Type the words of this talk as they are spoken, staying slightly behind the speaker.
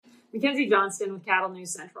Mackenzie Johnston with Cattle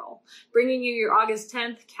News Central, bringing you your August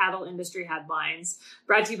 10th cattle industry headlines.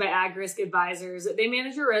 Brought to you by Ag Risk Advisors. They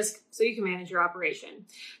manage your risk so you can manage your operation.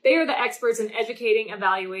 They are the experts in educating,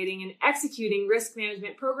 evaluating, and executing risk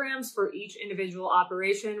management programs for each individual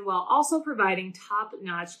operation while also providing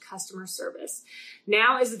top-notch customer service.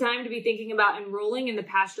 Now is the time to be thinking about enrolling in the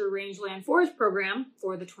Pasture Rangeland Forage Program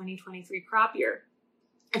for the 2023 crop year.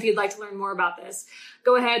 If you'd like to learn more about this,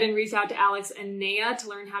 go ahead and reach out to Alex and Naya to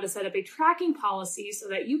learn how to set up a tracking policy so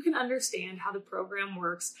that you can understand how the program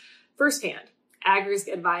works firsthand. Ag Risk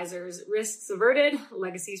Advisors, risks averted,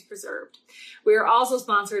 legacies preserved. We are also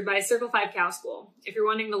sponsored by Circle 5 Cow School. If you're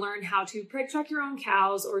wanting to learn how to preg check your own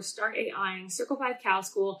cows or start AIing, Circle 5 Cow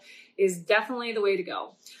School is definitely the way to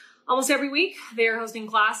go. Almost every week, they are hosting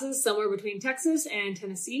classes somewhere between Texas and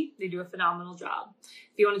Tennessee. They do a phenomenal job.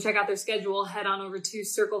 If you want to check out their schedule, head on over to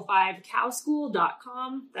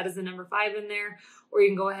circle5cowschool.com. That is the number 5 in there. Or you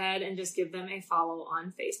can go ahead and just give them a follow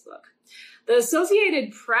on Facebook. The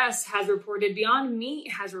Associated Press has reported, Beyond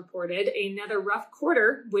Meat has reported another rough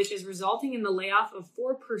quarter, which is resulting in the layoff of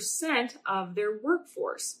 4% of their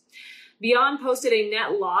workforce. Beyond posted a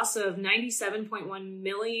net loss of $97.1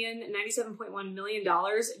 million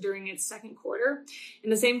during its second quarter.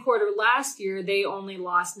 In the same quarter last year, they only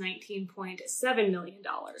lost $19.7 million.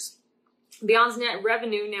 Beyond's net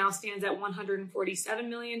revenue now stands at $147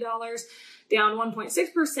 million, down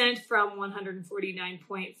 1.6% from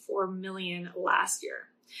 $149.4 million last year.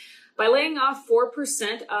 By laying off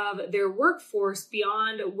 4% of their workforce,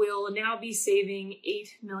 Beyond will now be saving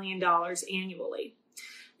 $8 million annually.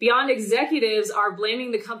 Beyond executives are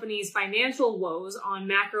blaming the company's financial woes on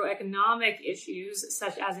macroeconomic issues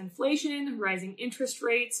such as inflation, rising interest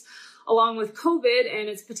rates, along with COVID and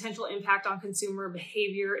its potential impact on consumer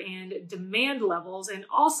behavior and demand levels, and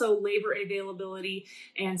also labor availability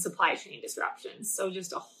and supply chain disruptions. So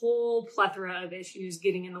just a whole plethora of issues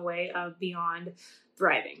getting in the way of Beyond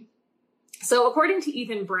thriving. So according to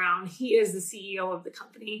Ethan Brown, he is the CEO of the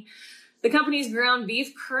company. The company's ground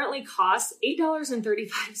beef currently costs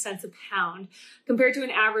 $8.35 a pound, compared to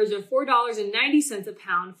an average of $4.90 a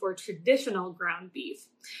pound for traditional ground beef.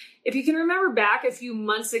 If you can remember back a few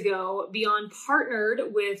months ago, Beyond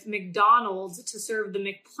partnered with McDonald's to serve the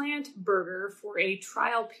McPlant burger for a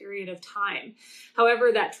trial period of time.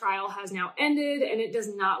 However, that trial has now ended, and it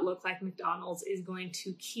does not look like McDonald's is going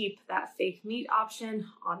to keep that fake meat option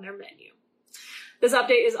on their menu. This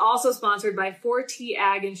update is also sponsored by 4T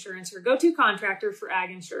Ag Insurance, your go-to contractor for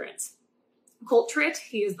ag insurance. Colt Tritt,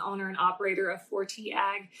 he is the owner and operator of 4T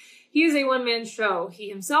Ag. He is a one-man show. He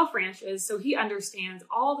himself ranches, so he understands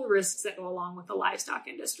all the risks that go along with the livestock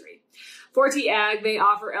industry. 4T Ag, they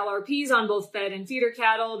offer LRPs on both fed and feeder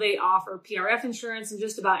cattle. They offer PRF insurance and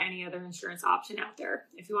just about any other insurance option out there.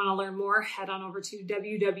 If you want to learn more, head on over to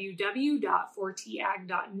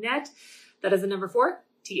www.4tag.net. That is the number 4,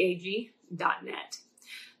 TAG.net.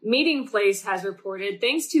 Meeting Place has reported,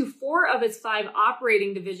 thanks to 4 of its 5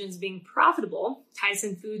 operating divisions being profitable,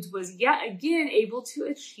 Tyson Foods was yet again able to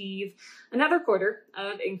achieve another quarter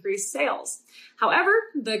of increased sales. However,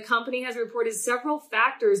 the company has reported several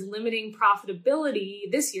factors limiting profitability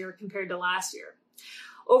this year compared to last year.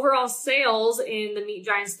 Overall sales in the Meat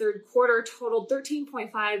Giant's third quarter totaled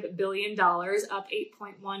 $13.5 billion, up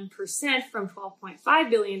 8.1% from $12.5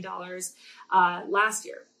 billion last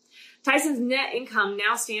year. Tyson's net income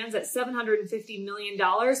now stands at $750 million,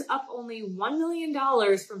 up only $1 million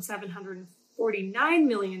from $749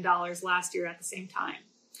 million last year at the same time.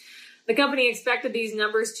 The company expected these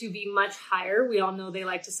numbers to be much higher. We all know they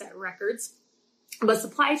like to set records. But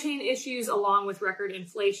supply chain issues, along with record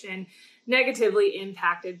inflation, negatively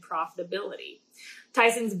impacted profitability.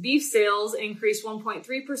 Tyson's beef sales increased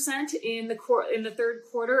 1.3% in the third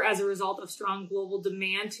quarter as a result of strong global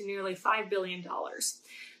demand to nearly $5 billion.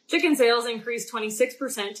 Chicken sales increased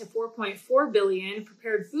 26% to $4.4 billion.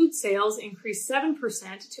 Prepared food sales increased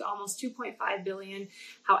 7% to almost $2.5 billion.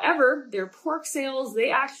 However, their pork sales,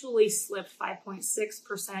 they actually slipped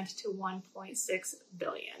 5.6% to $1.6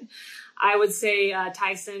 billion. I would say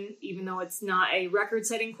Tyson, even though it's not a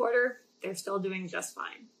record-setting quarter, they're still doing just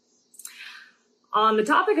fine. On the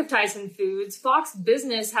topic of Tyson Foods, Fox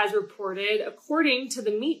Business has reported, according to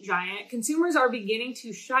the Meat Giant, consumers are beginning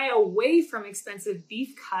to shy away from expensive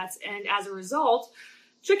beef cuts, and as a result,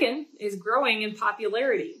 chicken is growing in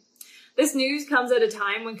popularity. This news comes at a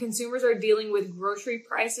time when consumers are dealing with grocery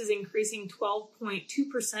prices increasing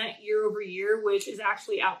 12.2% year over year, which is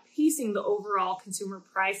actually outpacing the overall consumer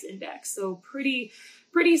price index. So pretty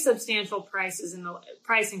substantial price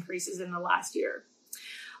increases in the last year.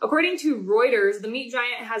 According to Reuters, the Meat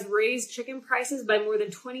Giant has raised chicken prices by more than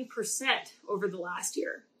 20% over the last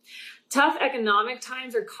year. Tough economic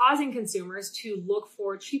times are causing consumers to look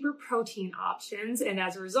for cheaper protein options, and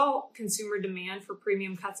as a result, consumer demand for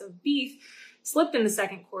premium cuts of beef slipped in the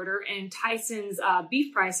second quarter, and Tyson's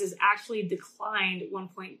beef prices actually declined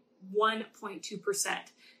 1.2%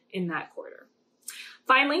 in that quarter.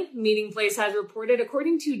 Finally, Meeting Place has reported,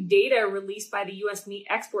 according to data released by the U.S. Meat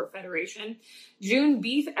Export Federation, June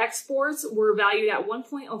beef exports were valued at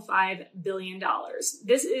 $1.05 billion.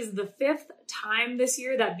 This is the fifth time this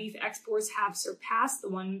year that beef exports have surpassed the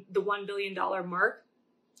 $1 billion mark.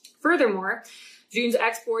 Furthermore, June's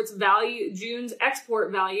export value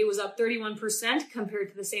was up 31% compared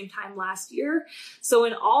to the same time last year. So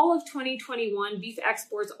in all of 2021, beef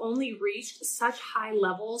exports only reached such high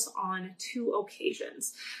levels on 2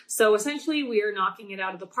 occasions. So essentially, we are knocking it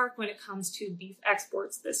out of the park when it comes to beef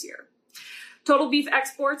exports this year. Total beef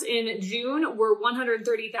exports in June were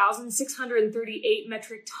 130,638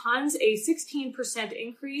 metric tons, a 16%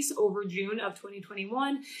 increase over June of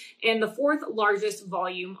 2021, and the 4th largest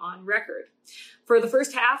volume on record. For the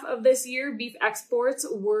first half of this year, beef exports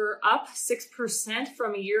were up 6%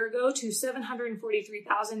 from a year ago to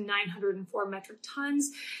 743,904 metric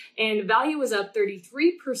tons, and value was up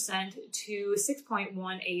 33% to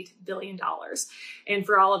 $6.18 billion. And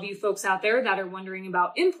for all of you folks out there that are wondering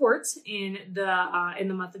about imports in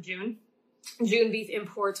the month of June, June beef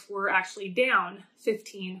imports were actually down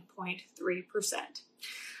 15.3%.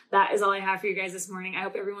 That is all I have for you guys this morning. I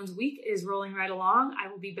hope everyone's week is rolling right along. I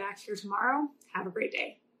will be back here tomorrow. Have a great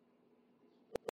day.